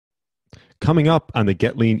Coming up on the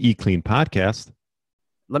Get Lean, Eat Clean podcast.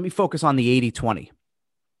 Let me focus on the 80-20.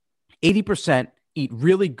 80% eat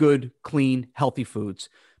really good, clean, healthy foods,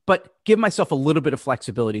 but give myself a little bit of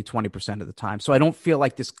flexibility 20% of the time. So I don't feel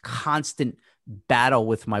like this constant battle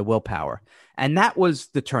with my willpower. And that was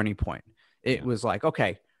the turning point. It was like,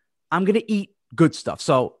 okay, I'm going to eat good stuff.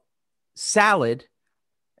 So salad,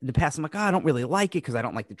 in the past, I'm like, oh, I don't really like it because I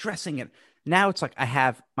don't like the dressing. And now it's like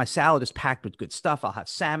my salad is packed with good stuff. I'll have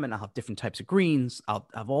salmon. I'll have different types of greens. I'll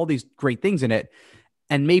have all these great things in it.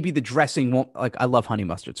 And maybe the dressing won't, like, I love honey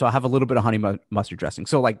mustard. So I'll have a little bit of honey mustard dressing.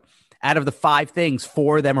 So like out of the 5 things,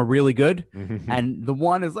 4 of them are really good. And the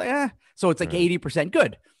one is like, So it's like 80%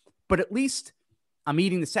 good. But at least I'm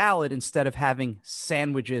eating the salad instead of having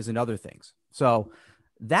sandwiches and other things. So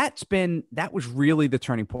that was really the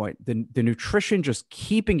turning point. The nutrition, just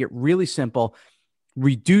keeping it really simple,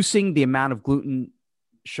 reducing the amount of gluten,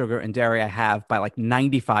 sugar, and dairy I have by like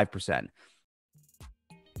 95%.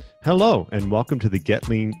 Hello, and welcome to the Get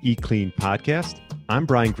Lean, Eat Clean podcast. I'm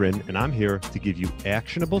Brian Grin, and I'm here to give you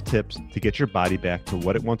actionable tips to get your body back to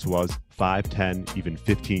what it once was 5, 10, even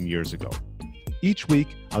 15 years ago. Each week,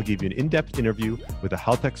 I'll give you an in-depth interview with a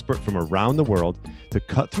health expert from around the world to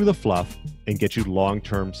cut through the fluff and get you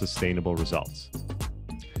long-term sustainable results.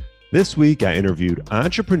 This week, I interviewed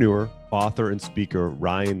entrepreneur, author, and speaker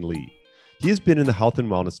Ryan Lee. He has been in the health and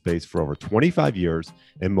wellness space for over 25 years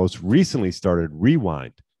and most recently started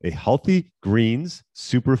Rewind, a healthy greens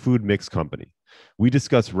superfood mix company. We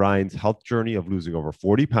discuss Ryan's health journey of losing over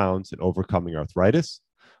 40 pounds and overcoming arthritis,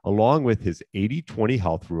 along with his 80-20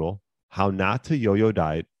 health rule, how not to yo-yo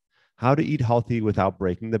diet, how to eat healthy without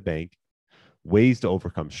breaking the bank, ways to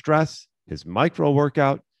overcome stress, his micro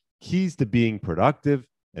workout, keys to being productive,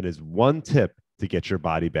 and his one tip to get your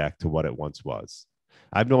body back to what it once was.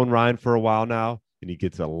 I've known Ryan for a while now, and he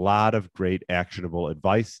gets a lot of great actionable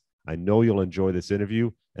advice. I know you'll enjoy this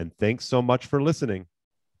interview, and thanks so much for listening.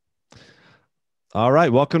 All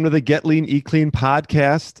right, welcome to the Get Lean, Eat Clean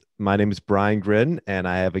podcast. My name is Brian Grin, and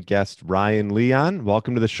I have a guest, Ryan Lee, on.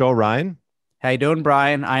 Welcome to the show, Ryan. How you doing,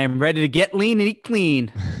 Brian? I am ready to get lean and eat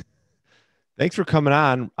clean. Thanks for coming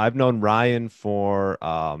on. I've known Ryan for,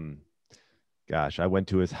 I went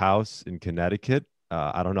to his house in Connecticut.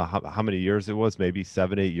 I don't know how many years it was, maybe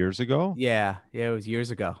 7, 8 years ago. Yeah, it was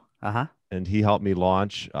years ago. And he helped me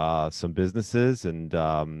launch some businesses,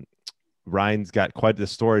 and Ryan's got quite the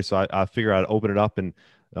story. So I figure I'd open it up, and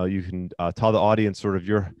you can tell the audience sort of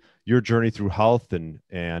your journey through health and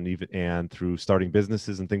through starting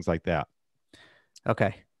businesses and things like that.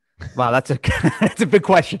 Okay. Wow, that's a big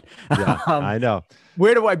question. Yeah, I know.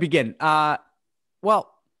 Where do I begin? Well,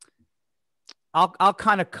 I'll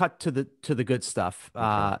kind of cut to the good stuff.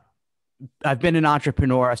 Okay. I've been an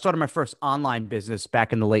entrepreneur. I started my first online business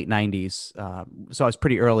back in the late 90s. So I was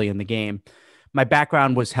pretty early in the game. My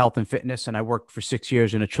background was health and fitness, and I worked for 6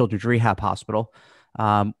 years in a children's rehab hospital.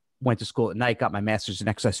 Went to school at night, got my master's in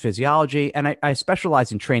exercise physiology, and I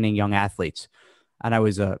specialized in training young athletes. And I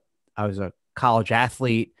was a college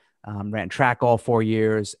athlete, ran track all 4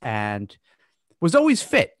 years, and was always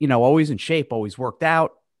fit, always in shape, always worked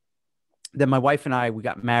out. Then my wife and we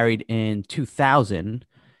got married in 2000,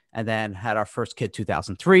 and then had our first kid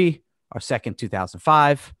 2003, our second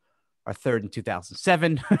 2005, our third in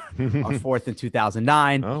 2007, our fourth in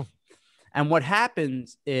 2009. Oh. And what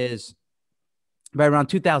happens is right around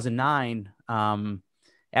 2009,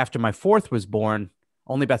 after my fourth was born,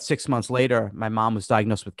 only about 6 months later, my mom was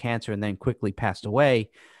diagnosed with cancer and then quickly passed away.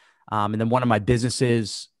 And then one of my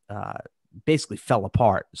businesses basically fell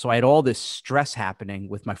apart. So I had all this stress happening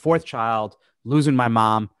with my fourth child, losing my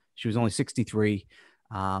mom. She was only 63.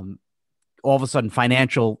 All of a sudden,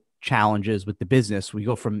 financial challenges with the business. We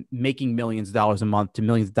go from making millions of dollars a month to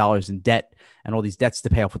millions of dollars in debt and all these debts to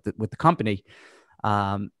pay off with the company.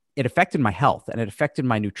 It affected my health and it affected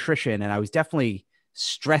my nutrition, and I was definitely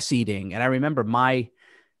stress eating. And I remember my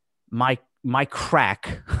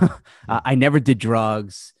crack. I never did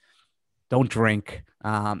drugs. Don't drink.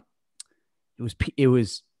 It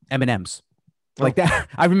was M&Ms like that.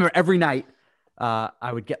 I remember every night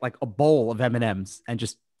I would get like a bowl of M&Ms and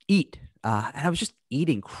just eat. And I was just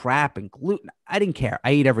eating crap and gluten. I didn't care.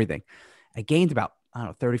 I ate everything. I gained about,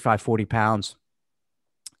 35, 40 pounds.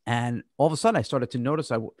 And all of a sudden I started to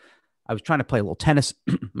notice I was trying to play a little tennis.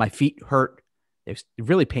 My feet hurt. It was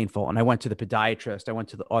really painful. And I went to the podiatrist. I went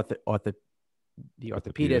to the orthopedist.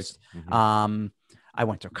 Mm-hmm. I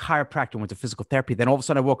went to a chiropractor, went to physical therapy. Then all of a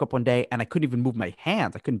sudden I woke up one day and I couldn't even move my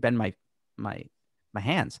hands. I couldn't bend my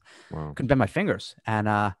hands. Wow. Couldn't bend my fingers.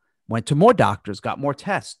 And went to more doctors, got more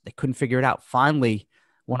tests. They couldn't figure it out. Finally,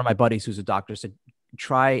 one of my buddies who's a doctor said,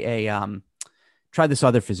 try try this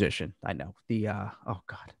other physician I know, the oh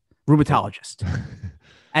God, rheumatologist.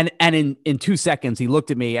 And in 2 seconds, he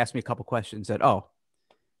looked at me, asked me a couple questions, said, "Oh,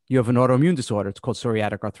 you have an autoimmune disorder. It's called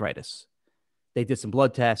psoriatic arthritis." They did some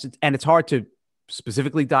blood tests, and it's hard to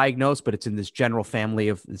specifically diagnose, but it's in this general family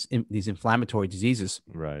of these inflammatory diseases.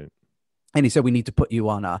 Right. And he said, "We need to put you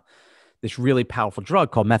on this really powerful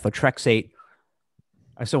drug called methotrexate."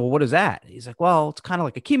 I said, "Well, what is that?" He's like, "Well, it's kind of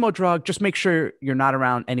like a chemo drug. Just make sure you're not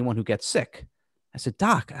around anyone who gets sick." I said,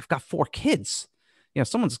 "Doc, I've got 4 kids.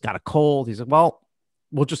 Someone's got a cold." He's like, "Well,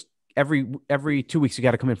 we'll just every 2 weeks, you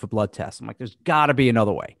got to come in for blood tests." I'm like, "There's got to be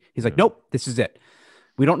another way." He's like, "Nope, this is it.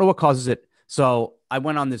 We don't know what causes it." So I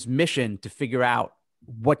went on this mission to figure out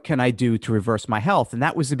what can I do to reverse my health. And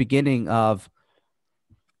that was the beginning of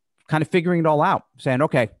kind of figuring it all out, saying,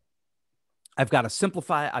 okay, I've got to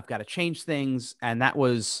simplify it. I've got to change things. And that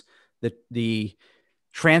was the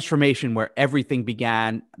transformation where everything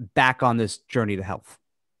began back on this journey to health.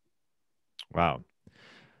 Wow.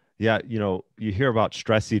 Yeah. You hear about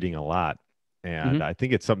stress eating a lot, and I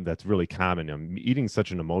think it's something that's really common. Eating's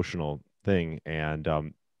such an emotional thing. And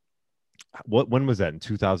when was that, in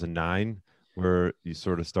 2009, where you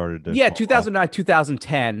sort of started to? Yeah, 2009,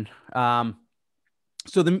 2010.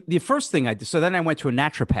 So the first thing I did, so then I went to a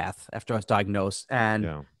naturopath after I was diagnosed,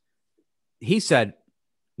 and he said,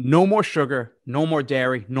 no more sugar, no more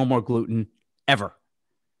dairy, no more gluten ever.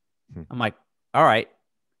 I'm like, all right,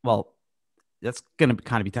 well, that's going to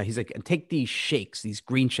kind of be tough. He's like, and take these shakes, these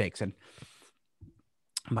green shakes. And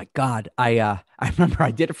I'm like, God, I remember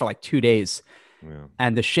I did it for like 2 days,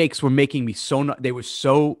 and the shakes were making me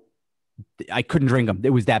I couldn't drink them. It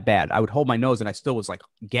was that bad. I would hold my nose and I still was like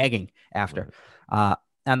gagging after. Right.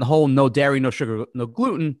 And the whole no dairy, no sugar, no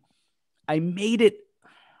gluten, I made it,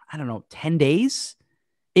 I don't know, 10 days.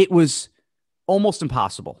 It was almost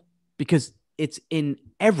impossible because it's in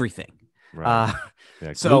everything. Right.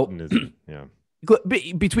 Gluten is,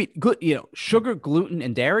 between sugar, gluten,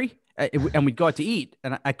 and dairy, and we'd go out to eat,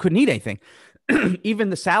 and I couldn't eat anything. Even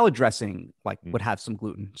the salad dressing would have some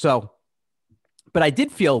gluten. So, but I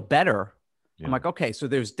did feel better. Yeah. I'm like, okay, so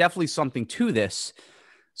there's definitely something to this.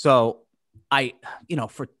 So I,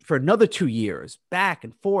 for another 2 years, back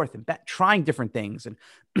and forth and back, trying different things and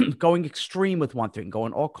going extreme with one thing,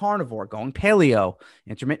 going all carnivore, going paleo,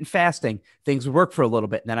 intermittent fasting, things would work for a little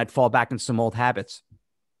bit. And then I'd fall back into some old habits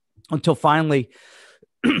until finally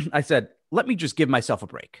I said, let me just give myself a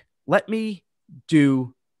break. Let me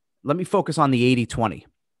focus on the 80-20.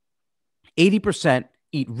 80%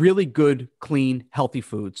 eat really good, clean, healthy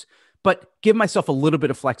foods, but give myself a little bit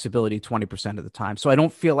of flexibility 20% of the time. So I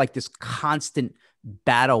don't feel like this constant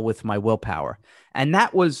battle with my willpower. And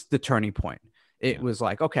that was the turning point. It was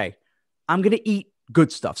like, okay, I'm going to eat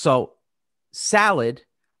good stuff. So salad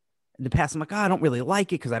in the past, I'm like, I don't really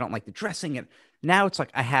like it because I don't like the dressing. And now it's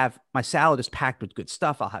like my salad is packed with good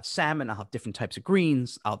stuff. I'll have salmon. I'll have different types of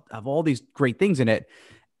greens. I'll have all these great things in it.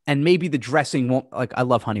 And maybe the dressing won't, I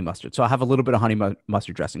love honey mustard. So I'll have a little bit of honey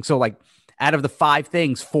mustard dressing. So out of the 5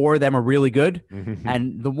 things, 4 of them are really good.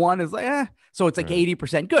 And the one is so it's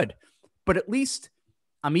 80% good. But at least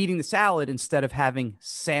I'm eating the salad instead of having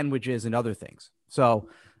sandwiches and other things. So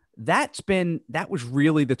that was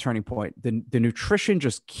really the turning point. The nutrition,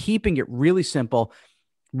 just keeping it really simple,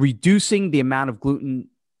 reducing the amount of gluten,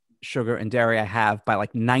 sugar, and dairy I have by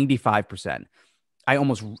 95%.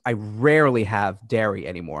 I rarely have dairy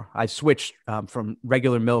anymore. I switched from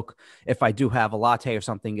regular milk. If I do have a latte or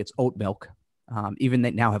something, it's oat milk. Even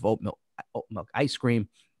they now have oat milk ice cream.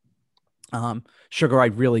 Sugar, I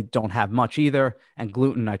really don't have much either. And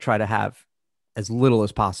gluten, I try to have as little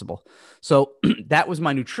as possible. So that was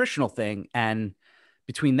my nutritional thing. And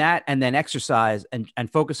between that and then exercise and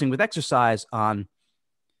focusing with exercise on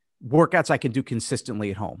workouts I can do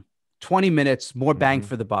consistently at home, 20 minutes, more bang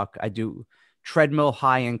for the buck. I do treadmill,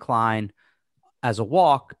 high incline as a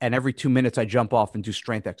walk. And every 2 minutes I jump off and do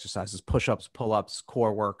strength exercises, push-ups, pull-ups,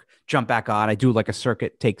 core work, jump back on. I do a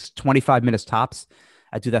circuit, takes 25 minutes tops.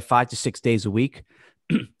 I do that 5 to 6 days a week.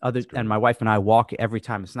 And my wife and I walk every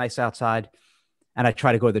time it's nice outside. And I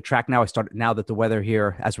try to go to the track now. Now that the weather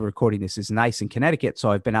here, as we're recording this, is nice in Connecticut.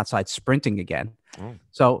 So I've been outside sprinting again.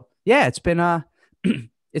 So yeah, it's been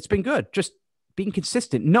good. Just being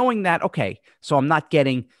consistent, knowing that, okay, so I'm not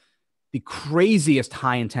getting the craziest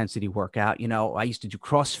high intensity workout. I used to do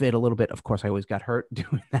CrossFit a little bit. Of course, I always got hurt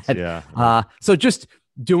doing that. Yeah. So just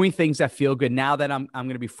doing things that feel good. Now that I'm going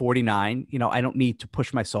to be 49, I don't need to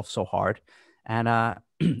push myself so hard. And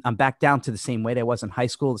I'm back down to the same weight I was in high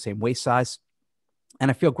school, the same waist size.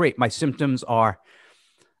 And I feel great. My symptoms are,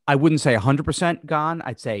 I wouldn't say 100% gone.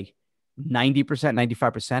 I'd say 90%,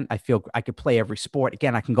 95%, I feel I could play every sport.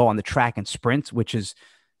 Again, I can go on the track and sprint, which is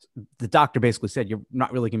the doctor basically said you're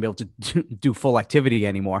not really going to be able to do full activity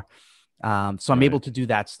anymore. So I'm able to do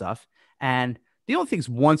that stuff. And the only thing is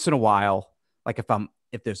once in a while, like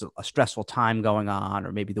if there's a stressful time going on,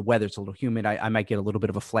 or maybe the weather's a little humid, I might get a little bit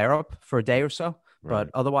of a flare up for a day or so. But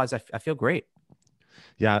otherwise, I feel great.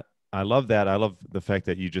 Yeah, I love that. I love the fact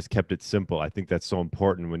that you just kept it simple. I think that's so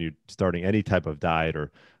important when you're starting any type of diet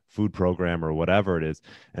or food program or whatever it is.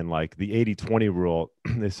 And like the 80-20 rule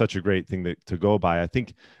is such a great thing to go by. I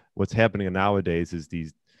think what's happening nowadays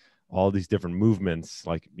is all these different movements,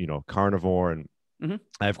 like, carnivore, and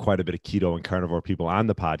I have quite a bit of keto and carnivore people on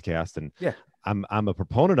the podcast, and I'm a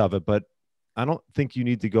proponent of it, but I don't think you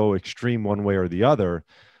need to go extreme one way or the other.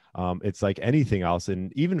 It's like anything else.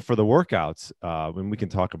 And even for the workouts, and we can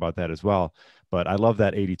talk about that as well, but I love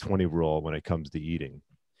that 80-20 rule when it comes to eating.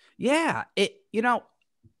 Yeah.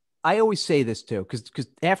 I always say this too, because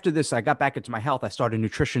after this, I got back into my health. I started a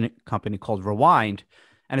nutrition company called Rewind,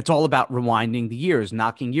 and it's all about rewinding the years,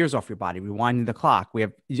 knocking years off your body, rewinding the clock. We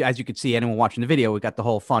have, as you can see, anyone watching the video, we got the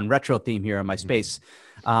whole fun retro theme here in my space.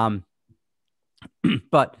 But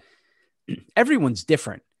everyone's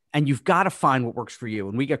different, and you've got to find what works for you.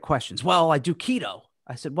 And we get questions. Well, I do keto.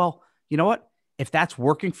 I said, well, you know what? If that's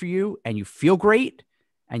working for you and you feel great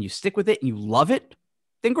and you stick with it and you love it,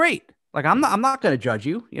 then great. Like I'm not going to judge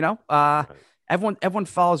you. Everyone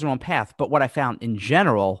follows their own path. But what I found in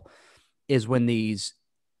general is when these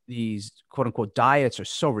quote unquote diets are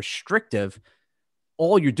so restrictive,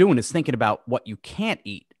 all you're doing is thinking about what you can't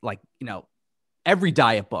eat. Like, every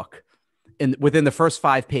diet book, and within the first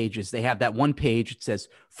 5 pages, they have that one page. It says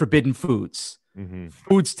forbidden foods,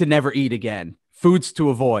 foods to never eat again, foods to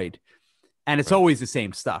avoid. And it's always the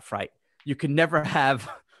same stuff, right? You can never have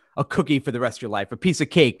a cookie for the rest of your life, a piece of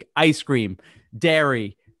cake, ice cream,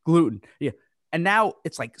 dairy, gluten. Yeah. And now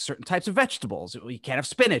it's like certain types of vegetables. You can't have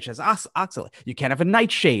spinach as oxalate. You can't have a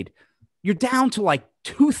nightshade. You're down to like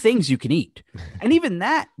 2 things you can eat. And even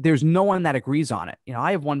that, there's no one that agrees on it.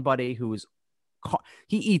 I have one buddy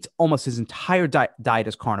he eats almost his entire diet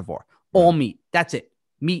as carnivore, all meat. That's it.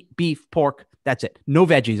 Meat, beef, pork. That's it. No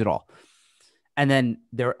veggies at all. And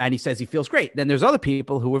he says he feels great. Then there's other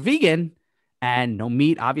people who are vegan and no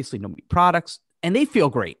meat, obviously no meat products, and they feel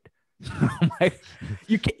great. Like,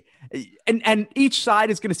 you can't. And each side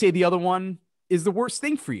is going to say the other one is the worst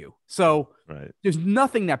thing for you. So there's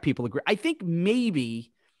nothing that people agree. I think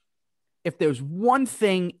maybe if there's one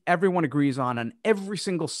thing everyone agrees on every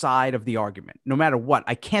single side of the argument, no matter what,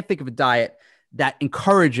 I can't think of a diet that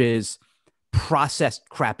encourages processed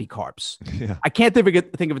crappy carbs. Yeah. I can't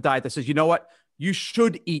think of a diet that says, you know what, you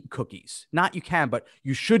should eat cookies. Not you can, but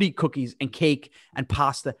you should eat cookies and cake and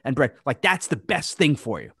pasta and bread. Like that's the best thing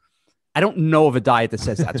for you. I don't know of a diet that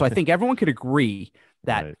says that. So I think everyone could agree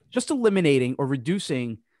that just eliminating or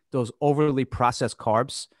reducing those overly processed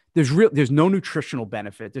carbs, there's no nutritional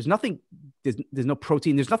benefit. There's no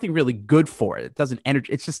protein. There's nothing really good for it. It doesn't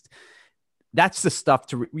energy. It's just, that's the stuff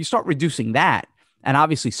you start reducing that. And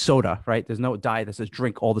obviously soda, right? There's no diet that says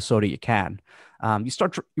drink all the soda you can. You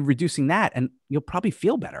start reducing that and you'll probably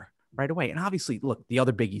feel better right away. And obviously, look, the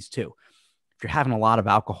other biggies too. If you're having a lot of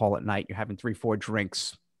alcohol at night, you're having 3-4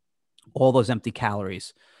 drinks, all those empty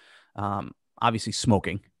calories. Obviously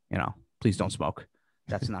smoking, please don't smoke.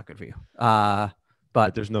 That's not good for you.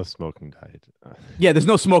 But there's no smoking diet. Yeah, there's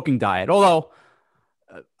no smoking diet. Although,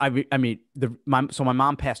 my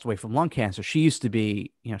mom passed away from lung cancer. She used to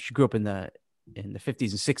be, she grew up in the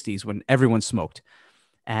 50s and 60s when everyone smoked,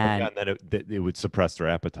 and then it would suppress their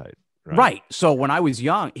appetite. Right. So when I was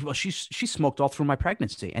young, she smoked all through my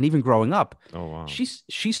pregnancy and even growing up. Oh wow.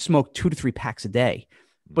 She smoked 2 to 3 packs a day,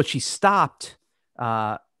 but she stopped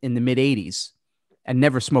in the mid 80s and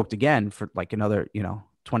never smoked again for like another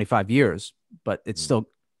 25 years. But it's still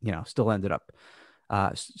ended up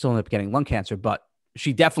getting lung cancer. But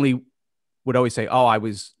she definitely would always say, "Oh, I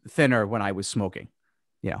was thinner when I was smoking."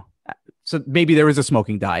 So maybe there is a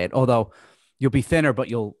smoking diet, although you'll be thinner, but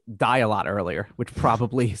you'll die a lot earlier, which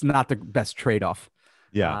probably is not the best trade-off.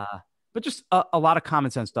 Yeah. But just a lot of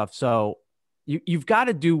common sense stuff. So you've got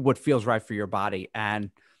to do what feels right for your body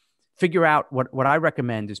and figure out what I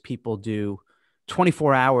recommend is people do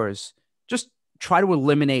 24 hours. Just try to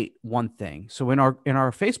eliminate one thing. So in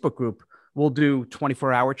our Facebook group, we'll do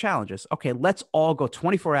 24-hour challenges. Okay, let's all go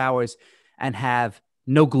 24 hours and have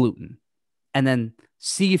no gluten, and then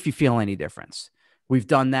see if you feel any difference. We've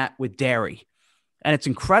done that with dairy, and it's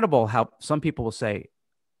incredible how some people will say,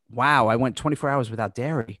 "Wow, I went 24 hours without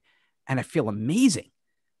dairy, and I feel amazing."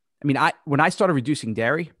 I mean, when I started reducing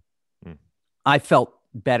dairy, I felt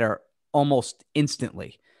better almost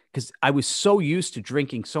instantly because I was so used to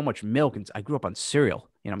drinking so much milk, and I grew up on cereal.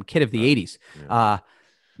 I'm a kid of the 80s.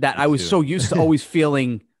 That Me I was too. so used to always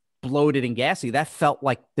feeling bloated and gassy. That felt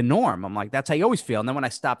like the norm. I'm like, that's how you always feel. And then when I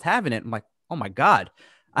stopped having it, I'm like, oh my God,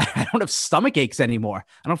 I don't have stomach aches anymore.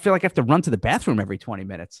 I don't feel like I have to run to the bathroom every 20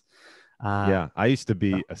 minutes. Yeah, I used to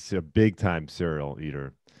be a big time cereal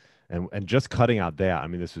eater, and just cutting out that. I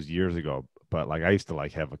mean, this was years ago, but like I used to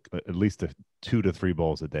like have at least 2 to 3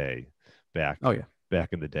 bowls a day back. Oh yeah,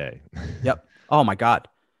 back in the day. yep. Oh my God,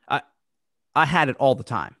 I had it all the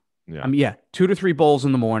time. Yeah. I mean, yeah, 2 to 3 bowls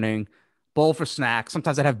in the morning, bowl for snacks.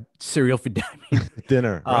 Sometimes I'd have cereal for dinner.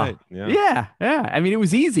 Dinner, right? Yeah. I mean, it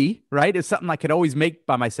was easy, right? It's something I could always make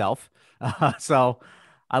by myself. So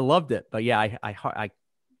I loved it. But yeah,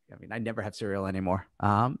 I mean, I never have cereal anymore.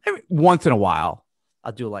 Once in a while,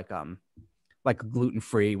 I'll do like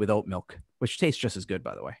gluten-free with oat milk, which tastes just as good,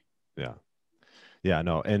 by the way. Yeah,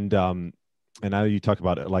 no. And now you talk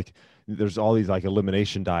about it, like there's all these like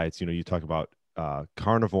elimination diets, you talk about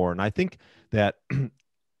carnivore. And I think that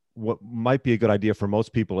what might be a good idea for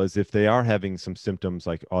most people is if they are having some symptoms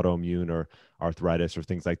like autoimmune or arthritis or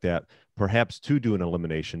things like that, perhaps to do an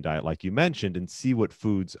elimination diet, like you mentioned, and see what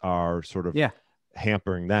foods are sort of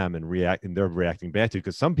hampering them and they're reacting bad to,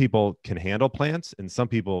 because some people can handle plants and some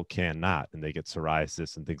people cannot, and they get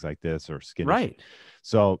psoriasis and things like this, or skin issues.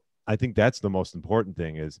 So I think that's the most important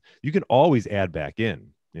thing, is you can always add back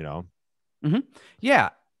in, Yeah.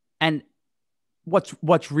 And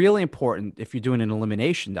what's really important if you're doing an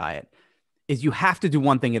elimination diet is you have to do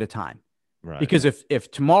one thing at a time. Right. Because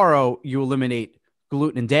if tomorrow you eliminate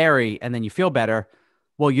gluten and dairy and then you feel better,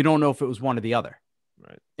 well, you don't know if it was one or the other.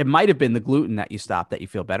 Right. It might have been the gluten that you stopped that you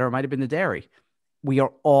feel better. It might have been the dairy. We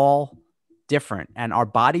are all different, and our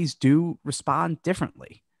bodies do respond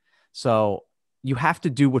differently. So you have to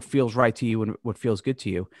do what feels right to you and what feels good to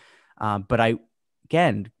you. But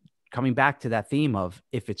again, coming back to that theme of,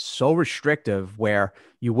 if it's so restrictive where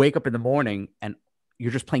you wake up in the morning and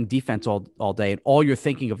you're just playing defense all day, and all you're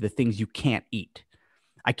thinking of the things you can't eat.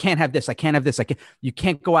 I can't have this. I can't have this. You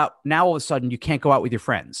can't go out. Now all of a sudden you can't go out with your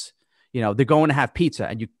friends. They're going to have pizza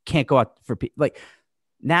and you can't go out for like,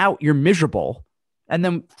 now you're miserable. And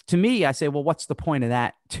then to me, I say, well, what's the point of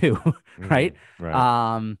that too? Right.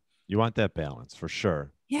 Right. You want that balance for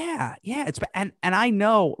sure. Yeah. And I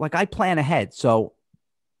know, like, I plan ahead. So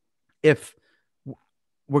if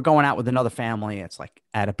we're going out with another family, it's like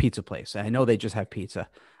at a pizza place, I know they just have pizza,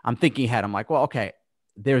 I'm thinking ahead. I'm like, well, okay,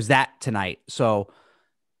 there's that tonight. So,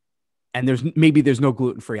 and there's no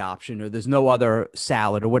gluten-free option, or there's no other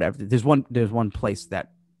salad or whatever. There's one place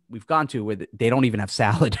that we've gone to where they don't even have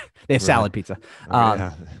salad. They have salad pizza.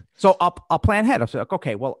 So I'll plan ahead. I'll say, like,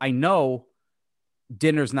 okay, well, I know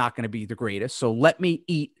dinner's not going to be the greatest, so let me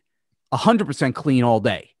eat 100% clean all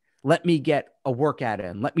day. Let me get a workout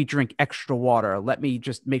in. Let me drink extra water. Let me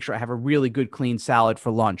just make sure I have a really good clean salad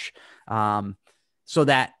for lunch, so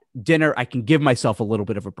that dinner I can give myself a little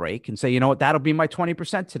bit of a break and say, you know what, that'll be my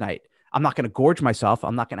 20% tonight. I'm not going to gorge myself.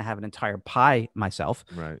 I'm not going to have an entire pie myself,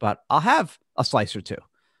 but I'll have a slice or two,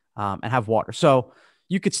 and have water. So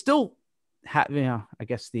you could still have, I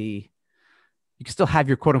guess you can still have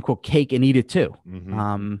your quote unquote cake and eat it too.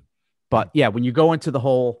 Mm-hmm. But yeah, when you go into the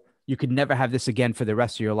whole, you could never have this again for the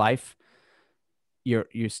rest of your life, you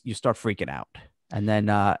start freaking out, and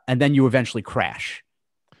then you eventually crash,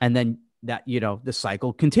 and then that, the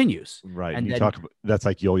cycle continues. Right. And you talk about, that's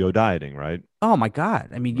like yo-yo dieting, right? Oh my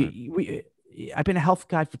God. I mean, I've been a health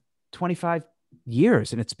guy for 25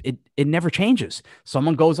 years, and it never changes.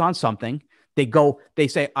 Someone goes on something, they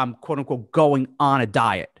say, I'm quote unquote going on a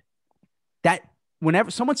diet. That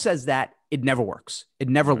whenever someone says that, it never works. It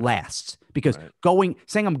never lasts, because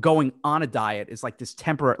saying I'm going on a diet is like this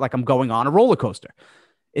temporary, like I'm going on a roller coaster.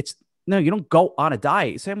 No, you don't go on a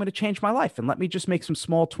diet. You say, I'm going to change my life and let me just make some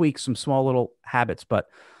small tweaks, some small little habits. But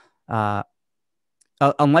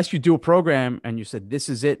unless you do a program and you said, this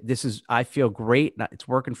is it, I feel great, it's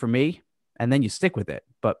working for me, and then you stick with it.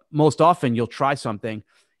 But most often you'll try something,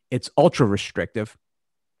 it's ultra restrictive.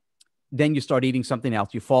 Then you start eating something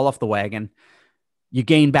else. You fall off the wagon. You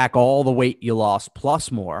gain back all the weight you lost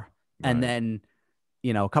plus more. And then,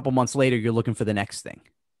 a couple months later, you're looking for the next thing.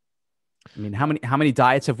 I mean, how many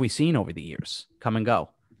diets have we seen over the years come and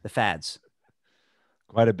go? The fads.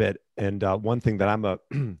 Quite a bit. And one thing that I'm a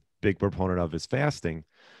big proponent of is fasting.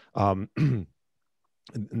 When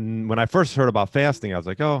I first heard about fasting, I was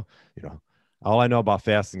like, oh, all I know about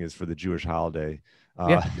fasting is for the Jewish holiday.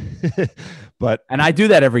 And I do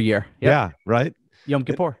that every year. Yep. Yeah. Right. Yom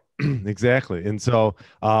Kippur. Exactly. And so,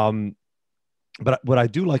 but what I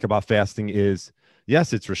do like about fasting is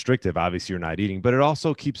yes, it's restrictive. Obviously, you're not eating, but it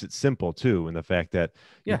also keeps it simple too. In the fact that,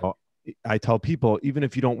 you Yeah. know, I tell people, even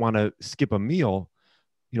if you don't want to skip a meal,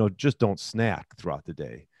 just don't snack throughout the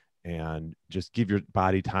day and just give your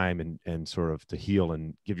body time and sort of to heal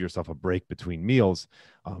and give yourself a break between meals.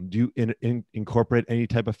 Do you incorporate any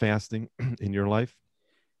type of fasting in your life?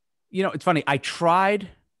 It's funny.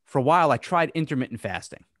 For a while, I tried intermittent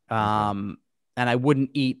fasting. Okay. And I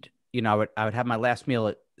wouldn't eat, I would have my last meal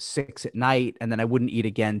at 6 at night, and then I wouldn't eat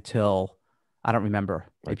again till, I don't remember,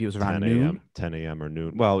 Like maybe it was around 10 noon. a.m., 10 a.m. or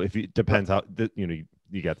noon. Well, if it depends how,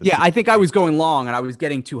 you got the Yeah, season. I think I was going long and I was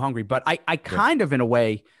getting too hungry, but I Yeah. kind of, in a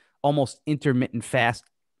way, almost intermittent fast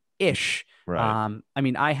ish. Right. I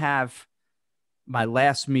mean, I have my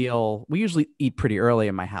last meal. We usually eat pretty early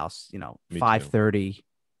in my house, Me too. 5:30.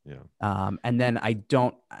 Yeah. And then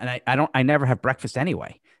I never have breakfast Oh,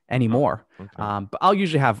 anymore. okay. But I'll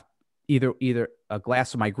usually have either a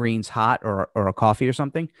glass of my greens hot or a coffee or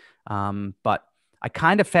something. But I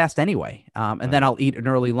kind of fast anyway. And then Right. I'll eat an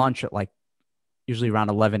early lunch at like usually around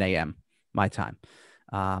 11 a.m. my time.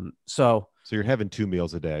 So So you're having 2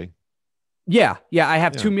 meals a day. yeah, I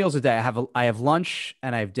have Yeah. 2 meals a day. I have lunch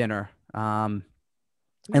and I have dinner. And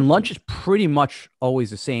Okay. lunch is pretty much always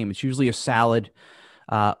the same. It's usually a salad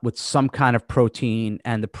with some kind of protein,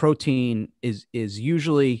 and the protein is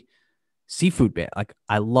usually seafood bit. Like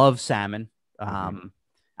I love salmon, Mm-hmm.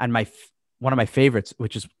 and one of my favorites,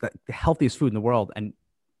 which is the healthiest food in the world, and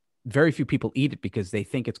very few people eat it because they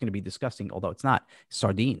think it's going to be disgusting, although it's not.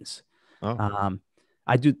 Sardines. Oh, Um,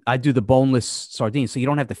 I do the boneless sardines, so you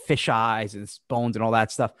don't have the fish eyes and bones and all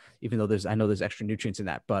that stuff. Even though I know there's extra nutrients in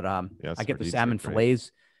that, but yeah. I get the Sardines are salmon great.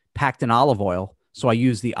 fillets packed in olive oil, so I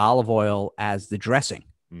use the olive oil as the dressing.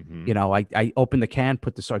 Mm-hmm. I open the can,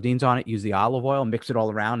 put the sardines on it, use the olive oil, mix it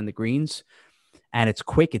all around in the greens, and it's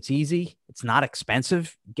quick, it's easy, it's not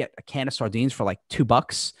expensive. Get a can of sardines for like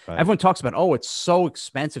 $2. Right. Everyone talks about, oh, it's so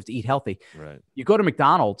expensive to eat healthy. Right. You go to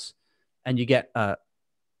McDonald's and you get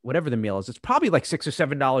whatever the meal is, it's probably like $6 or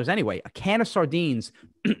 $7 anyway. A can of sardines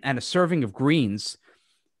and a serving of greens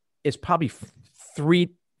is probably three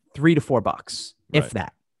to $4, if Right.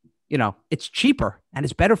 that. It's cheaper and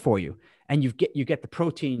it's better for you. And you get the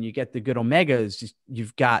protein, you get the good omegas,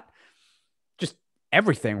 you've got just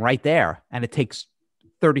everything right there, and it takes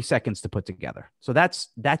 30 seconds to put together. So that's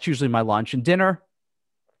usually my lunch. And dinner,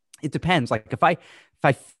 it depends. Like if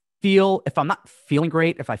I'm not feeling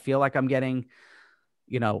great, if I feel like I'm getting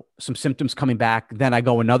some symptoms coming back, then I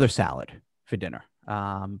go another salad for dinner.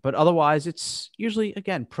 But otherwise, it's usually,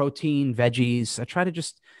 again, protein, veggies. I try to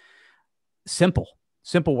just simple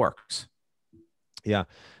works. Yeah.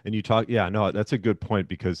 And yeah, no, that's a good point,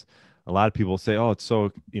 because a lot of people say, oh, it's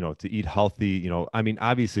so, to eat healthy, I mean,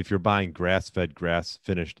 obviously if you're buying grass-fed,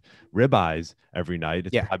 grass-finished ribeyes every night,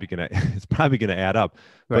 Yeah. it's probably gonna add up.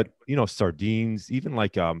 Right. But, sardines, even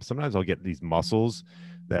like, sometimes I'll get these mussels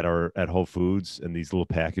that are at Whole Foods in these little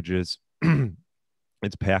packages.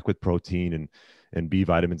 It's packed with protein and B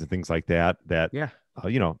vitamins and things like that, Yeah.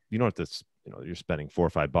 you don't have to, you're spending $4 or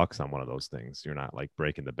 $5 on one of those things. You're not like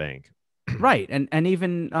breaking the bank. Right. And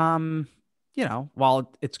even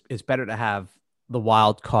while it's better to have the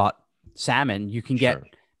wild caught salmon, you can get Sure.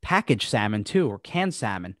 packaged salmon too, or canned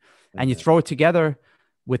salmon, and you Okay. throw it together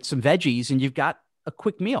with some veggies, and you've got a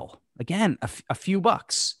quick meal. Again, a few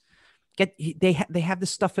bucks. They have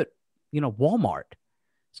this stuff at Walmart.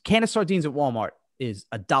 Can of sardines at Walmart is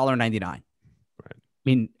 $1.99. Right. I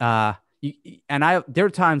mean, there are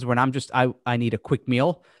times when I need a quick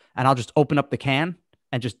meal, and I'll just open up the can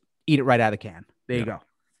and just eat it right out of the can. There you Yeah. go.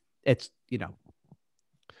 It's you Now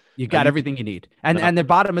got you everything you need, and now- the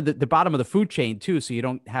bottom of the food chain too, so you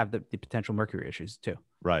don't have the potential mercury issues too.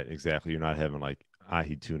 Right, exactly. You're not having like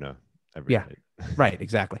ahi tuna every Yeah. night. Right,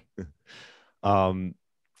 exactly.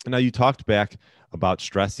 Now you talked back about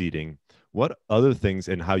stress eating. What other things,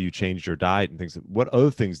 and how you changed your diet and things, what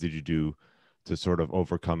other things did you do to sort of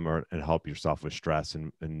overcome and help yourself with stress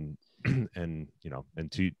and and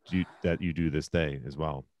that you do this day as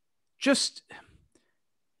well? Just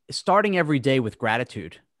starting every day with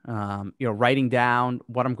gratitude. Writing down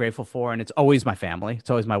what I'm grateful for, and it's always my family. It's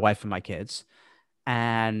always my wife and my kids,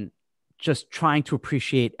 and just trying to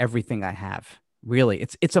appreciate everything I have. Really,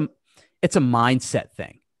 it's a mindset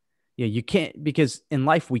thing. You can't, because in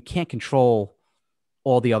life we can't control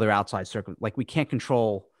all the other outside circumstances. Like we can't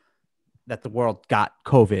control that the world got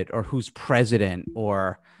COVID, or who's president,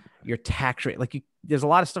 or your tax rate. Like there's a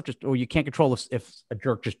lot of stuff or you can't control if a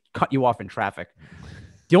jerk just cut you off in traffic.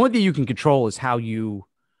 The only thing you can control is how you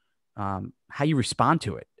respond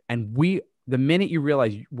to it. And the minute you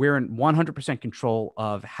realize we're in 100% control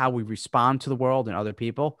of how we respond to the world and other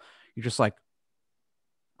people, you're just like,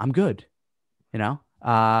 I'm good. You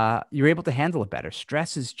know, you're able to handle it better.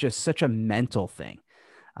 Stress is just such a mental thing.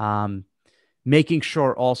 Making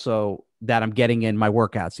sure also that I'm getting in my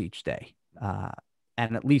workouts each day,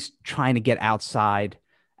 and at least trying to get outside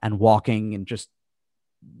and walking and just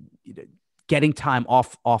getting time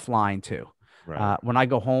offline too. Right. When I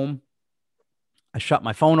go home, I shut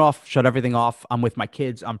my phone off, shut everything off. I'm with my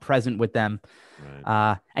kids. I'm present with them,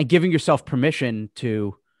 Right. and giving yourself permission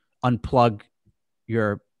to unplug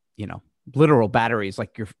your, literal batteries,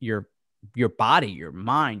 like your body, your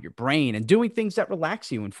mind, your brain, and doing things that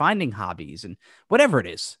relax you and finding hobbies and whatever it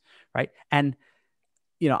is. Right. And,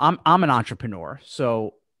 I'm an entrepreneur.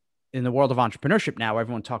 So in the world of entrepreneurship now,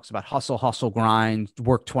 everyone talks about hustle, grind,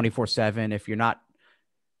 work 24/7. If you're not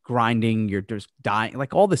grinding, you're just dying,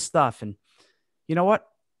 like all this stuff. And you know what?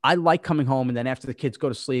 I like coming home and then after the kids go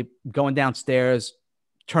to sleep, going downstairs,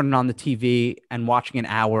 turning on the TV and watching an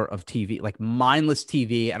hour of TV, like mindless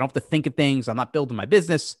TV. I don't have to think of things. I'm not building my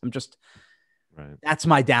business. I'm just, Right. that's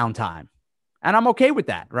my downtime. And I'm okay with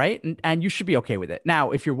that. Right. And you should be okay with it.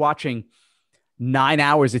 Now, if you're watching 9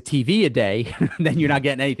 hours of TV a day, then you're not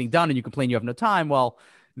getting anything done and you complain you have no time. Well,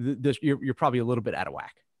 you're probably a little bit out of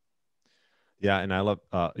whack. Yeah. And I love,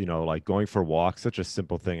 like going for walks, such a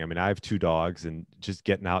simple thing. I mean, I have 2 dogs and just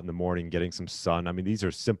getting out in the morning, getting some sun. I mean, these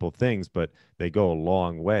are simple things, but they go a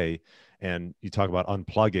long way. And you talk about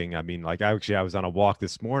unplugging. I mean, like I was on a walk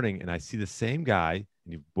this morning and I see the same guy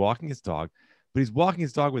and he's walking his dog, but he's walking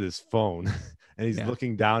his dog with his phone and he's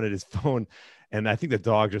looking down at his phone. And I think the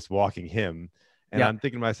dog just walking him. And I'm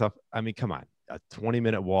thinking to myself, I mean, come on, a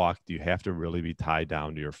 20-minute walk. Do you have to really be tied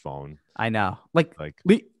down to your phone? I know. Like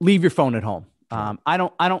leave your phone at home. Sure. I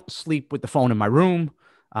don't sleep with the phone in my room.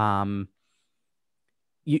 We're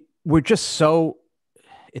just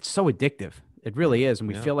it's so addictive. It really is. And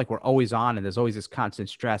we feel like we're always on and there's always this constant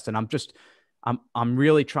stress. And I'm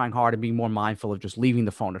really trying hard and being more mindful of just leaving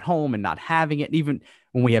the phone at home and not having it. And even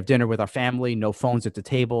when we have dinner with our family, no phones at the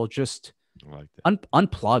table, just like that.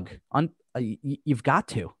 Unplug. You've got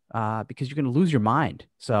to, because you're going to lose your mind.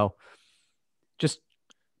 So just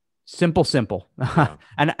simple. Yeah.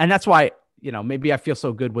 and that's why, maybe I feel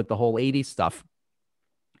so good with the whole 80s stuff.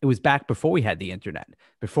 It was back before we had the internet,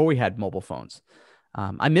 before we had mobile phones.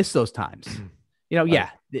 I miss those times.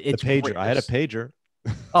 It's the pager. great. I had a pager.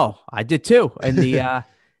 Oh, I did too. In the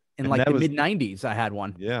in And like that the was- mid 90s, I had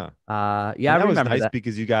one. Yeah. I And that was remember nice that.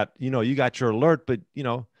 because you got your alert, but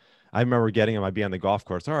I remember getting him. I'd be on the golf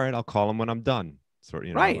course. All right, I'll call him when I'm done. So,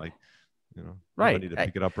 Right. like, Right. I need to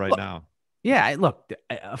pick it up right Look, now. Yeah, look,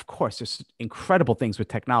 of course, there's incredible things with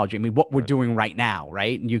technology. I mean, what we're Right. doing right now,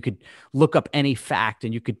 right? And you could look up any fact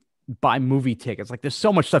and you could buy movie tickets. Like there's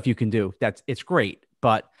so much stuff you can do. It's great.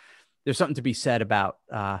 But there's something to be said about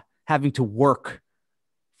having to work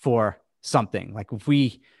for something. Like if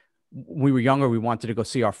we were younger, we wanted to go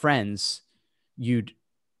see our friends, you'd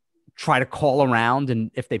try to call around.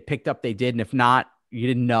 And if they picked up, they did. And if not, you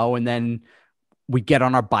didn't know. And then we'd get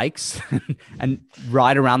on our bikes and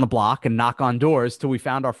ride around the block and knock on doors till we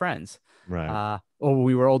found our friends. Right. Or when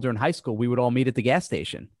we were older in high school, we would all meet at the gas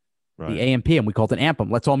station, Right. the A&P, and we called it Ampum.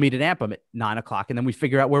 Let's all meet at Ampum at 9:00. And then we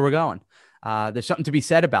figure out where we're going. There's something to be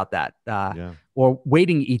said about that. Or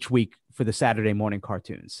waiting each week for the Saturday morning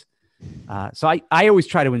cartoons. So I always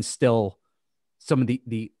try to instill some of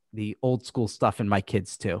the old school stuff in my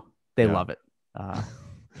kids too. They love it.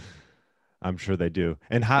 I'm sure they do.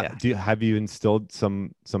 And have you instilled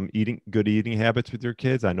some good eating habits with your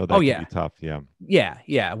kids? I know that can be tough. Yeah.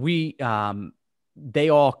 Yeah. We they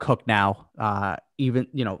all cook now. Even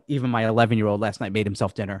my 11-year-old last night made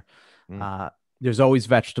himself dinner. There's always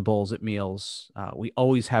vegetables at meals. We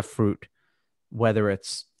always have fruit, whether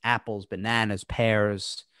it's apples, bananas,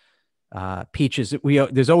 pears, peaches.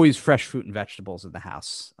 There's always fresh fruit and vegetables in the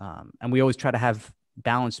house. And we always try to have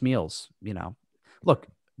balanced meals. Look,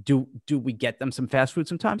 do we get them some fast food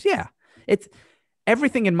sometimes? Yeah. It's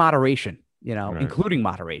everything in moderation, Right. including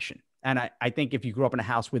moderation. And I think if you grew up in a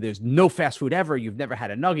house where there's no fast food ever, you've never had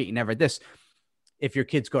a nugget, you never this. If your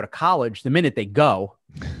kids go to college, the minute they go,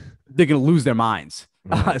 they're going to lose their minds.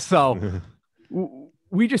 Right. So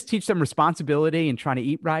we just teach them responsibility and trying to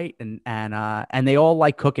eat right. And they all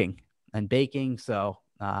like cooking and baking. So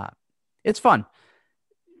it's fun.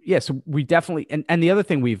 Yeah. So we definitely, and the other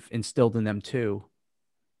thing we've instilled in them too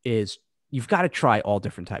is you've got to try all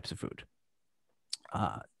different types of food.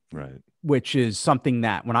 Right. Which is something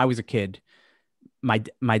that when I was a kid, my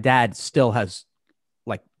dad still has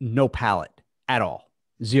like no palate at all.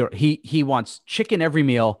 Zero. He wants chicken every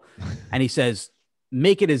meal. And he says,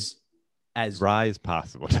 make it as dry as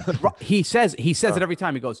possible. he says it every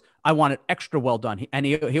time. He goes, I want it extra well done. He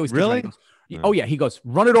always Really? goes, Oh yeah. He goes,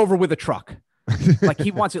 run it over with a truck. Like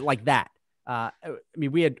he wants it like that. I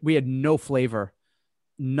mean, we had no flavor,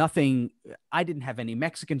 nothing. I didn't have any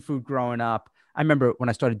Mexican food growing up. I remember when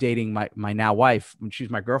I started dating my now wife, when she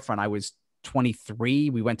was my girlfriend, I was 23.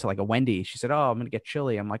 We went to like a Wendy's. She said, "Oh, I'm going to get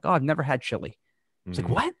chili." I'm like, "Oh, I've never had chili." She's like,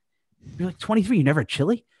 "What? You're like 23. You never had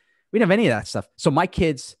chili?" We didn't have any of that stuff. So my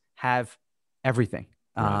kids have everything.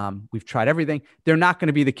 Right. We've tried everything. They're not going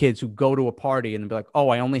to be the kids who go to a party and be like, "Oh,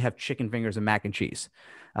 I only have chicken fingers and mac and cheese."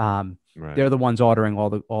 Right. They're the ones ordering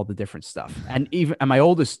all the different stuff. And my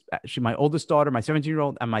oldest daughter, my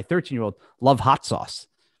 17-year-old and my 13-year-old love hot sauce.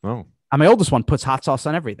 Oh, And my oldest one puts hot sauce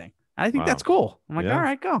on everything. And I think wow. that's cool. I'm like, Yeah. all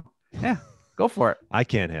right, go. Yeah, go for it. I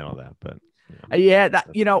can't handle that, but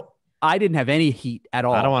I didn't have any heat at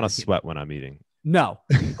all. I don't want to sweat when I'm eating. No.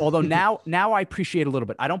 Although now I appreciate a little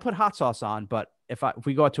bit. I don't put hot sauce on, but if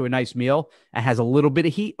we go out to a nice meal and has a little bit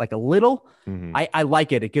of heat, like a little, I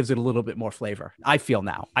like it. It gives it a little bit more flavor. I feel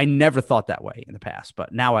now. I never thought that way in the past,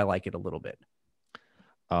 but now I like it a little bit.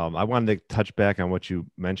 I wanted to touch back on what you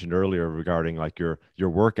mentioned earlier regarding like your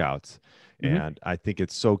workouts. And I think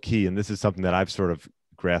it's so key. And this is something that I've sort of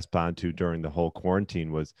grasped onto during the whole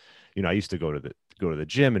quarantine was, I used to go to the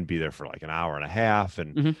gym and be there for like an hour and a half.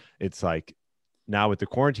 And it's like, now with the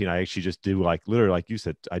quarantine, I actually just do like literally, like you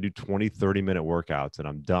said, I do 20, 30-minute workouts and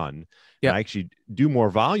I'm done. Yeah. I actually do more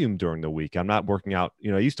volume during the week. I'm not working out.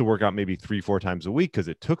 I used to work out maybe 3-4 times a week because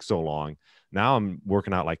it took so long. Now I'm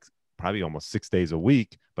working out like probably almost 6 days a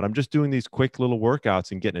week, but I'm just doing these quick little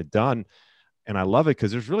workouts and getting it done. And I love it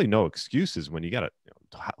because there's really no excuses when you got to,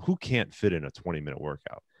 who can't fit in a 20-minute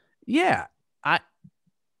workout? Yeah.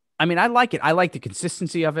 I mean, I like it. I like the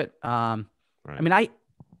consistency of it. Right. I mean,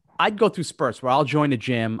 I'd go through spurts where I'll join a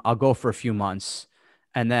gym. I'll go for a few months.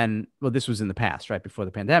 And then, well, this was in the past, right? Before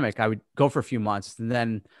the pandemic, I would go for a few months. And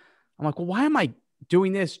then I'm like, well, why am I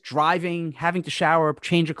doing this? Driving, having to shower,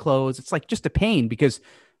 change of clothes. It's like just a pain because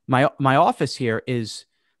my office here is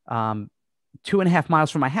 2.5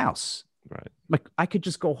 miles from my house. Right. Like I could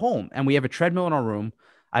just go home and we have a treadmill in our room.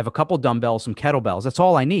 I have a couple dumbbells, some kettlebells. That's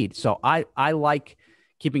all I need. So I like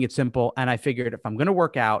keeping it simple. And I figured if I'm going to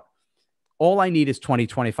work out, all I need is 20,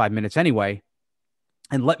 25 minutes anyway.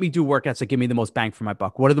 And let me do workouts that give me the most bang for my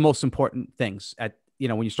buck. What are the most important things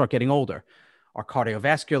when you start getting older? Our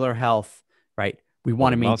cardiovascular health, right? We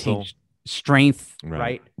want to maintain strength,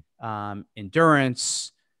 right?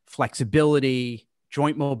 Endurance, flexibility,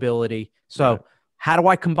 joint mobility. So how do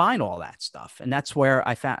I combine all that stuff? And that's where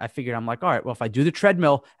I figured I'm like, all right, well, if I do the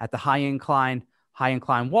treadmill at the high incline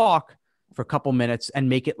walk for a couple minutes and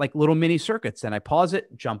make it like little mini circuits, then I pause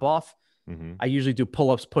it, jump off. I usually do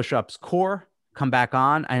pull-ups, push-ups, core, come back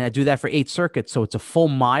on, and I do that for 8 circuits. So it's a full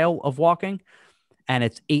mile of walking and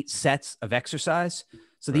it's 8 sets of exercise.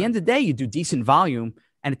 So at the end of the day, you do decent volume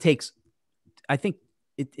and it takes, I think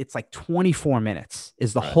it's like 24 minutes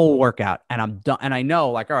is the whole workout. And I'm done. And I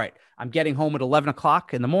know like, all right, I'm getting home at 11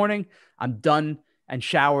 o'clock in the morning. I'm done and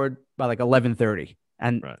showered by like 11:30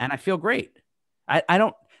 and I feel great.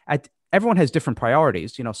 Everyone has different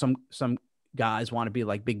priorities. Some guys want to be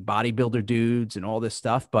like big bodybuilder dudes and all this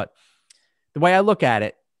stuff. But the way I look at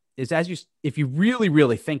it is if you really,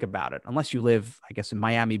 really think about it, unless you live, I guess, in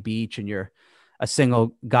Miami Beach and you're a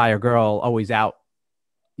single guy or girl always out,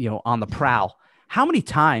 on the prowl, how many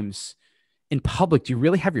times in public do you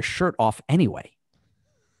really have your shirt off anyway?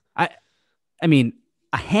 I mean,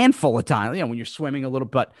 a handful of times, when you're swimming a little,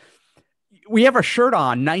 but we have our shirt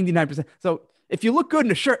on 99%. So if you look good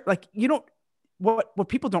in a shirt, like what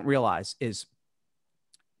people don't realize is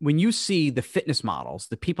when you see the fitness models,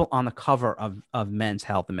 the people on the cover of Men's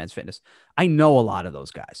Health and Men's Fitness, I know a lot of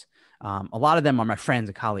those guys. A lot of them are my friends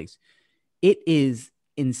and colleagues. It is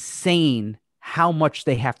insane how much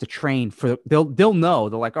they have to train for. They'll know.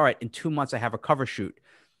 They're like, all right, in 2 months I have a cover shoot.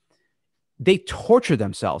 They torture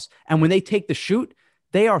themselves, and when they take the shoot,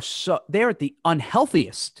 they're at the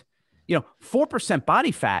unhealthiest. 4%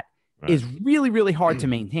 body fat is really, really hard to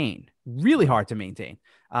maintain. Really hard to maintain.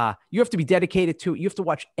 You have to be dedicated to it. You have to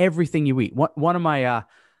watch everything you eat. One of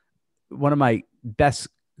my best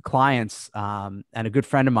clients and a good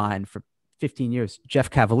friend of mine for 15 years, Jeff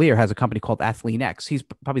Cavalier, has a company called AthleanX. He's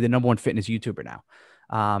probably the #1 fitness YouTuber now.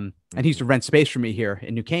 And he used to rent space for me here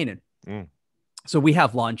in New Canaan. So we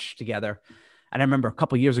have lunch together. And I remember a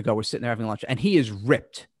couple of years ago, we're sitting there having lunch and he is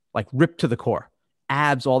ripped to the core,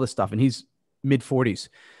 abs, all this stuff. And he's mid-40s.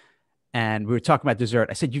 And we were talking about dessert.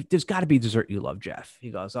 I said, there's got to be dessert you love, Jeff. He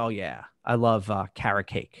goes, oh, yeah, I love carrot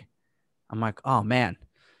cake. I'm like, oh, man,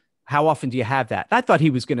 how often do you have that? And I thought he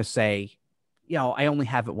was going to say, I only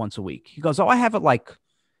have it once a week. He goes, oh, I have it like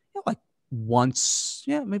once,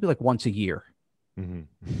 maybe like once a year.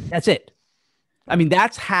 That's it. I mean,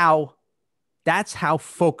 that's how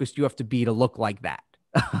focused you have to be to look like that.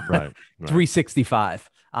 Right. 365.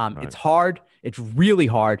 Right. It's hard. It's really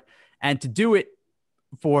hard. And to do it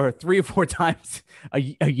for 3 or 4 times a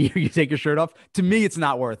year, you take your shirt off. To me, it's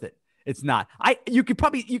not worth it. It's not. You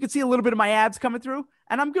could see a little bit of my abs coming through,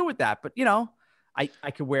 and I'm good with that. But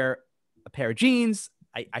I could wear a pair of jeans.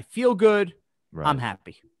 I feel good. Right. I'm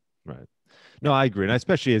happy. Right. No, I agree. And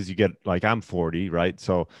especially as you get, like, I'm 40, right?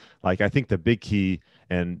 So like, I think the big key,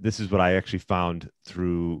 and this is what I actually found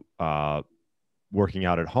through working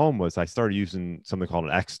out at home, was I started using something called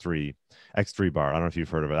an X3 bar. I don't know if you've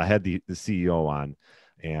heard of it. I had the CEO on,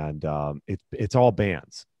 and it's all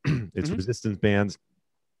bands. It's resistance bands,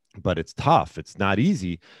 but it's tough. It's not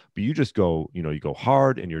easy, but you just go, you go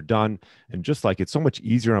hard and you're done. And just like, it's so much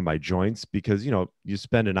easier on my joints because, you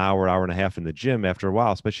spend an hour and a half in the gym after a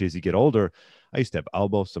while, especially as you get older. I used to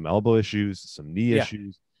have some elbow issues, some knee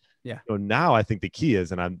issues. Yeah. So now I think the key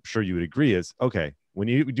is, and I'm sure you would agree, is, okay, when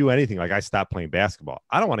you do anything, like I stopped playing basketball,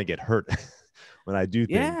 I don't want to get hurt when I do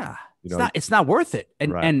things. Yeah. It's not worth it.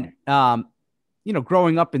 And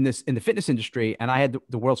growing up in the fitness industry, and I had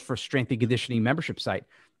the world's first strength and conditioning membership site.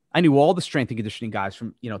 I knew all the strength and conditioning guys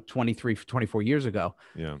from, 23, 24 years ago.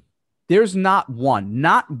 Yeah. There's not one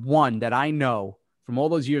that I know from all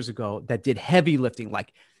those years ago that did heavy lifting,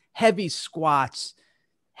 like heavy squats,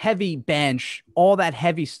 heavy bench, all that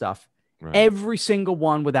heavy stuff. Right. Every single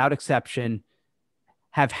one, without exception,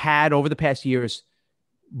 have had over the past years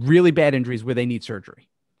really bad injuries where they need surgery.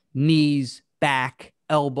 Knees, back,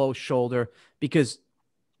 elbow, shoulder, because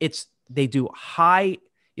they do high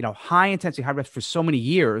intensity, high reps for so many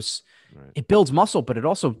years. Right. It builds muscle, but it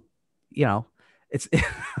also, it's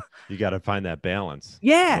you got to find that balance.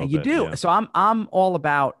 Yeah, you do. Yeah. So I'm all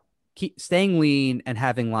about staying lean and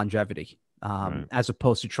having longevity, right, as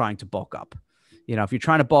opposed to trying to bulk up. If you're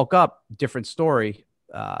trying to bulk up, different story.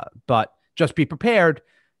 But just be prepared.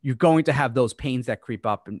 You're going to have those pains that creep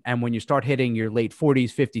up. And when you start hitting your late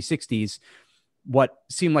 40s, 50s, 60s, what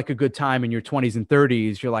seemed like a good time in your 20s and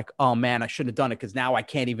 30s, you're like, oh man, I shouldn't have done it, because now I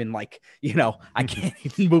can't even I can't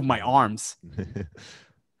even move my arms.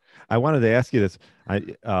 I wanted to ask you this.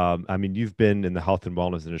 I mean, you've been in the health and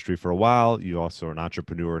wellness industry for a while. You also are an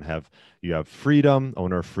entrepreneur and you have Freedym,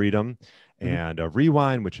 owner of Freedym, and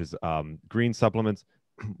Rewind, which is green supplements.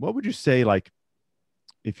 What would you say, like,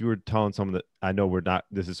 if you were telling someone that, I know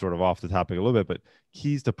this is sort of off the topic a little bit, but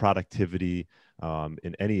keys to productivity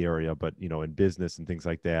in any area, but in business and things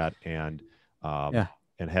like that, and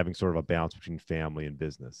having sort of a balance between family and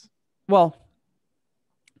business? Well,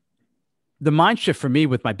 the mind shift for me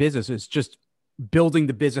with my business is just building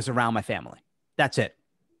the business around my family. That's it.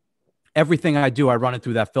 Everything I do, I run it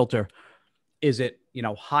through that filter. Is it,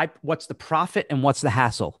 what's the profit and what's the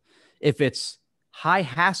hassle? If it's high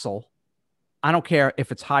hassle, I don't care.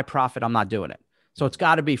 If it's high profit, I'm not doing it. So it's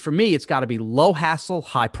got to be, for me, it's got to be low hassle,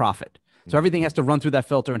 high profit. So everything has to run through that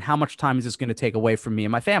filter. And how much time is this going to take away from me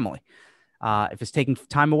and my family? If it's taking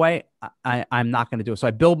time away, I'm not going to do it. So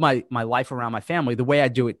I build my life around my family. The way I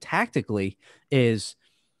do it tactically is,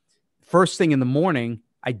 first thing in the morning,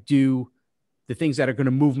 I do the things that are going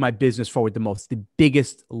to move my business forward the most, the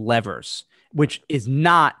biggest levers, which is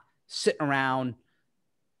not sitting around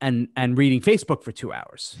and reading Facebook for 2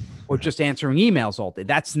 hours or just answering emails all day.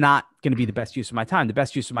 That's not going to be the best use of my time. The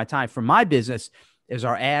best use of my time for my business is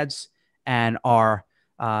our ads and our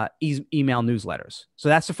email newsletters. So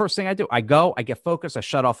that's the first thing I do. I get focused. I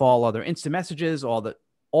shut off all other instant messages, all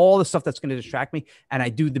the stuff that's going to distract me. And I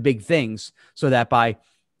do the big things so that by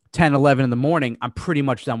 10, 11 in the morning, I'm pretty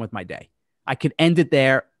much done with my day. I could end it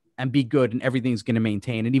there and be good, and everything's going to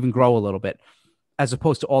maintain and even grow a little bit, as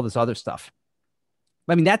opposed to all this other stuff.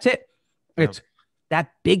 I mean, that's it. It's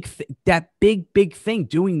that big thing,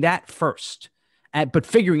 doing that first, but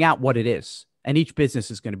figuring out what it is. And each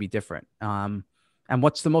business is going to be different. And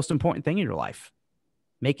what's the most important thing in your life?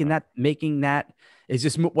 Making that, is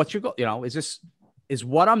this, what's your goal? Is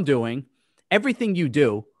what I'm doing, everything you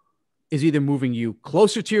do is either moving you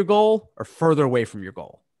closer to your goal or further away from your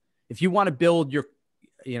goal. If you want to build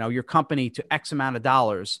your company to X amount of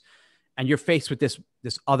dollars, and you're faced with this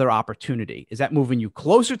other opportunity, is that moving you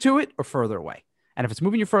closer to it or further away? And if it's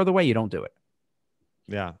moving you further away, you don't do it.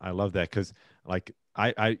 Yeah, I love that. Because like,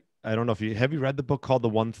 I don't know if have you read the book called The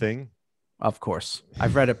One Thing? Of course.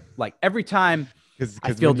 I've read it like every time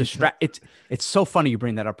I feel distracted. It's so funny you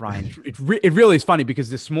bring that up, Brian. It really is funny, because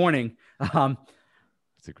this morning, it's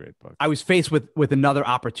a great book. I was faced with another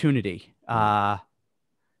opportunity. And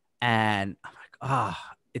I'm like,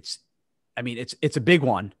 it's a big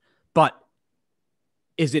one. But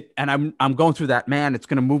is it, and I'm going through that, man, it's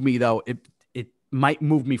going to move me though. might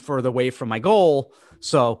move me further away from my goal.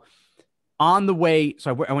 So on the way,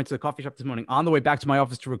 I went to the coffee shop this morning. On the way back to my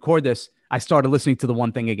office to record this, I started listening to the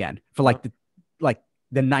one thing again for like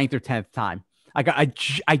the ninth or 10th time. I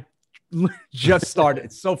just started.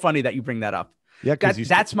 It's so funny that you bring that up. Yeah,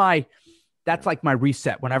 that's like my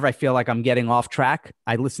reset. Whenever I feel like I'm getting off track,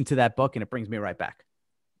 I listen to that book and it brings me right back.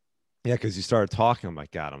 Yeah, because you started talking. I'm like,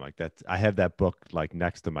 God, I have that book like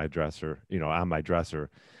next to my dresser, on my dresser.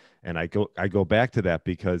 And I go back to that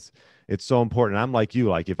because it's so important. I'm like you,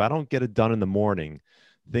 like if I don't get it done in the morning,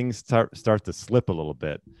 things start to slip a little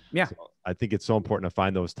bit. Yeah. So I think it's so important to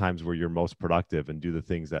find those times where you're most productive and do the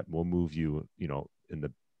things that will move you, in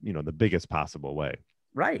the biggest possible way.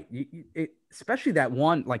 Right. Especially that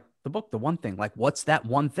one, like the book, The One Thing, like what's that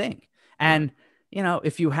one thing? And,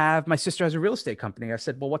 if you have, my sister has a real estate company. I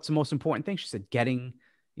said, well, what's the most important thing? She said, getting,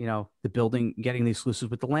 the building, getting the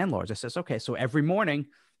exclusives with the landlords. I says, okay, so every morning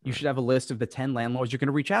you should have a list of the 10 landlords you're going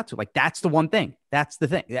to reach out to. Like, that's the one thing. That's the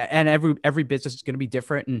thing. And every business is going to be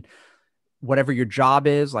different. And whatever your job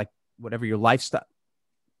is, like whatever your lifestyle,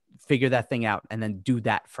 figure that thing out and then do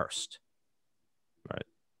that first. Right.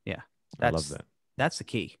 Yeah. I love that. That's the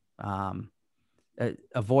key.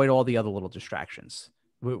 Avoid all the other little distractions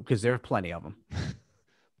because there are plenty of them.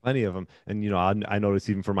 Plenty of them. And, I notice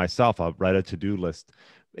even for myself, I'll write a to-do list,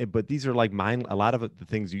 but these are like a lot of the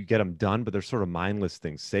things you get them done, but they're sort of mindless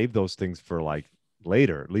things. Save those things for like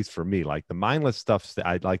later, at least for me, like the mindless stuff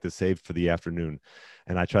I'd like to save for the afternoon.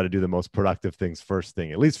 And I try to do the most productive things first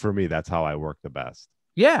thing. At least for me, that's how I work the best.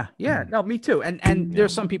 Yeah. No, me too. And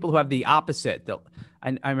there's some people who have the opposite.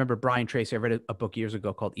 I remember Brian Tracy, I read a book years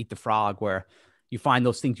ago called Eat the Frog, where you find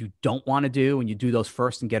those things you don't want to do and you do those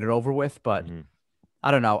first and get it over with. But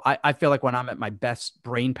I don't know. I feel like when I'm at my best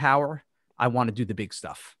brain power, I want to do the big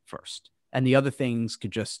stuff first. And the other things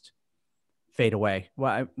could just fade away.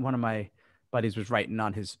 Well, one of my buddies was writing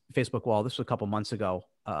on his Facebook wall, this was a couple months ago.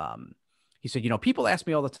 He said, people ask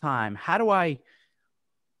me all the time, how do I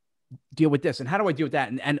deal with this? And how do I deal with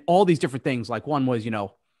that? And all these different things. Like one was,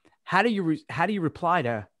 how do you reply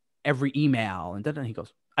to every email? And then he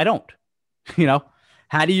goes, I don't,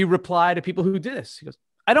 how do you reply to people who do this? He goes,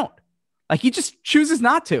 I don't. Like he just chooses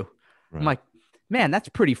not to. Right. I'm like, man, that's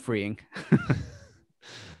pretty freeing.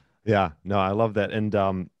 Yeah, no, I love that.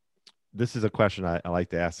 And this is a question I like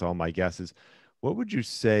to ask all my guests is, what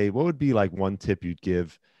would be like one tip you'd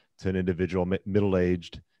give to an individual,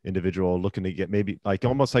 middle-aged individual looking to get maybe like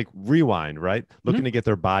almost like rewind, right? Looking to get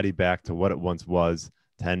their body back to what it once was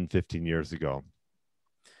 10, 15 years ago?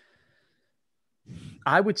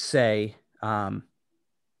 I would say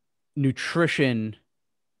nutrition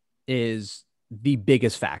is the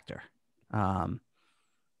biggest factor.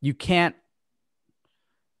 You can't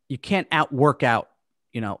out-work out,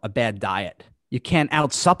 a bad diet. You can't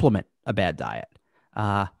out-supplement a bad diet.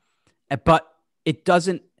 But it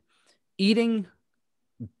doesn't, eating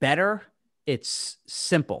better, it's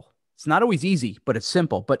simple. It's not always easy, but it's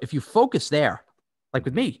simple. But if you focus there, like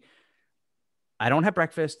with me, I don't have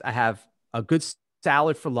breakfast. I have a good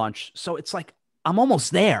salad for lunch. So it's like, I'm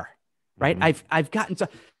almost there, right? I've gotten to,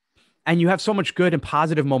 and you have so much good and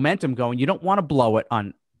positive momentum going. You don't want to blow it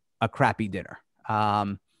on a crappy dinner.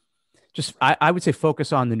 I would say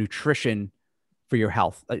focus on the nutrition for your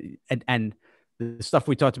health. And the stuff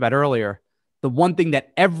we talked about earlier, the one thing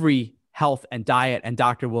that every health and diet and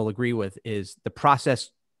doctor will agree with is the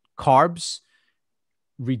processed carbs,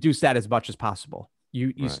 reduce that as much as possible.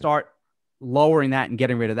 You right. Start lowering that and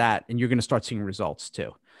getting rid of that, and you're going to start seeing results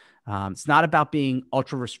too. It's not about being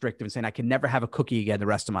ultra restrictive and saying I can never have a cookie again the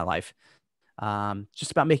rest of my life.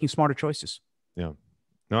 Just about making smarter choices. Yeah.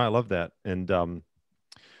 No, I love that. And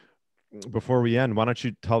before we end, why don't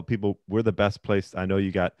you tell people where the best place? I know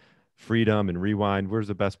you got Freedym and Rewind. Where's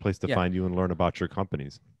the best place to find you and learn about your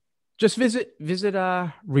companies? Just visit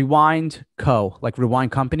Rewind Co, like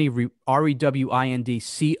Rewind Company,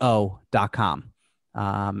 REWINDCO.com.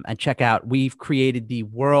 And check out, we've created the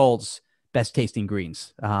world's best tasting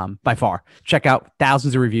greens by far. Check out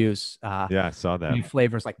thousands of reviews. Yeah, I saw that. New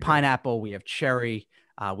flavors like pineapple, we have cherry,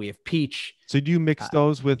 we have peach. So do you mix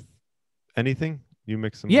those with anything? You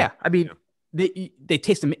mix them? Yeah. I mean, they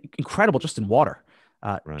taste incredible just in water.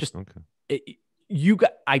 Right. Okay.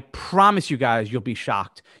 I promise you guys, you'll be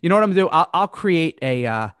shocked. You know what I'm gonna do? I'll create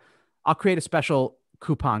a special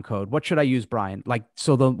coupon code. What should I use, Brian? Like,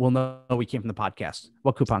 so we'll know we came from the podcast.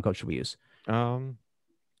 What coupon code should we use?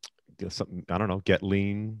 Something, I don't know. Get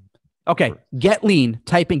lean. Okay. Get lean.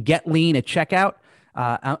 Type in get lean at checkout,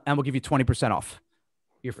 and we'll give you 20% off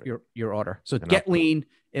your order. So get lean.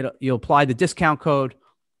 You'll apply the discount code,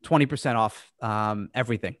 20% off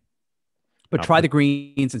everything. But try the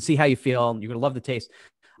greens and see how you feel. You're going to love the taste.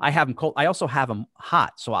 I have them cold. I also have them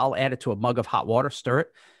hot. So I'll add it to a mug of hot water, stir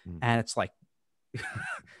it. And it's like,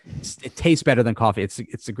 it tastes better than coffee.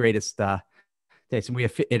 It's the greatest taste. And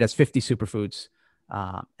it has 50 superfoods.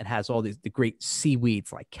 It has all the great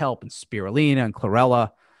seaweeds like kelp and spirulina and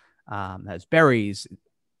chlorella. It has berries.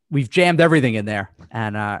 We've jammed everything in there.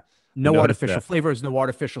 And no artificial flavors, no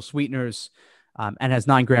artificial sweeteners, and has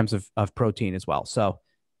 9 grams of protein as well. So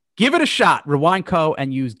give it a shot. Rewind Co.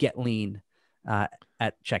 and use Get Lean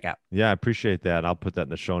at checkout. Yeah, I appreciate that. I'll put that in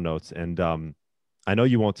the show notes. And I know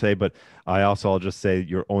you won't say, but I'll just say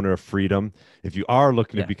you're owner of Freedym. If you are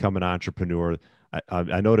looking to become an entrepreneur,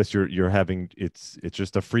 I noticed you're having it's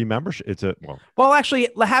just a free membership. Well, actually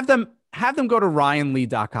have them go to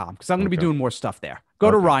ryanlee.com because I'm going to be doing more stuff there. Go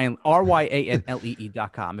to Ryan,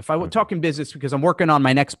 RYANLEE.com. If I were talking business because I'm working on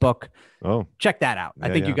my next book, check that out. I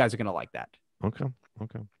think you guys are going to like that. Okay.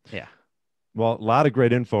 Yeah. Well, a lot of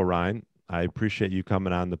great info, Ryan. I appreciate you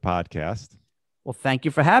coming on the podcast. Well, thank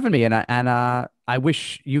you for having me. And I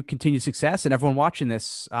wish you continued success and everyone watching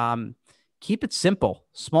this. Keep it simple,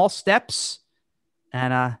 small steps,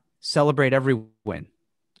 and celebrate every win.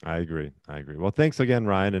 I agree. Well, thanks again,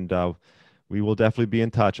 Ryan. And we will definitely be in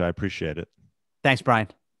touch. I appreciate it. Thanks, Brian.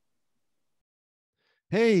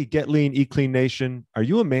 Hey, Get Lean, Eat Clean Nation. Are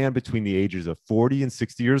you a man between the ages of 40 and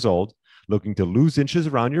 60 years old, looking to lose inches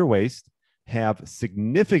around your waist, have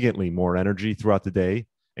significantly more energy throughout the day,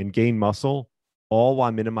 and gain muscle, all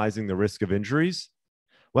while minimizing the risk of injuries?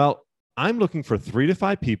 Well, I'm looking for 3 to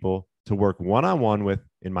 5 people to work one-on-one with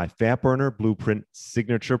in my Fat Burner Blueprint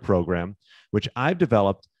Signature Program, which I've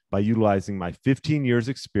developed by utilizing my 15 years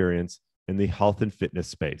experience in the health and fitness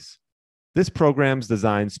space. This program is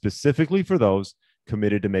designed specifically for those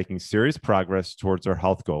committed to making serious progress towards their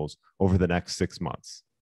health goals over the next 6 months.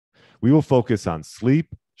 We will focus on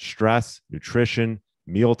sleep, stress, nutrition,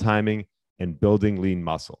 meal timing, and building lean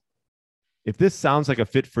muscle. If this sounds like a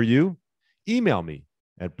fit for you, email me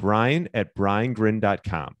at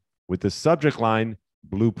brian@briangrin.com with the subject line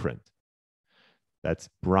Blueprint. That's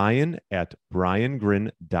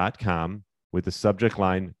brian@briangrin.com with the subject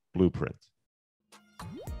line Blueprint.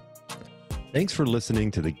 Thanks for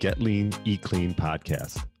listening to the Get Lean, Eat Clean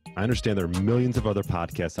podcast. I understand there are millions of other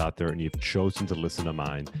podcasts out there and you've chosen to listen to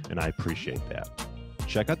mine, and I appreciate that.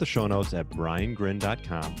 Check out the show notes at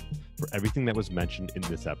briangrin.com for everything that was mentioned in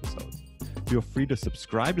this episode. Feel free to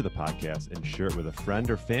subscribe to the podcast and share it with a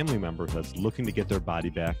friend or family member that's looking to get their body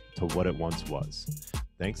back to what it once was.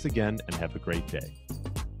 Thanks again and have a great day.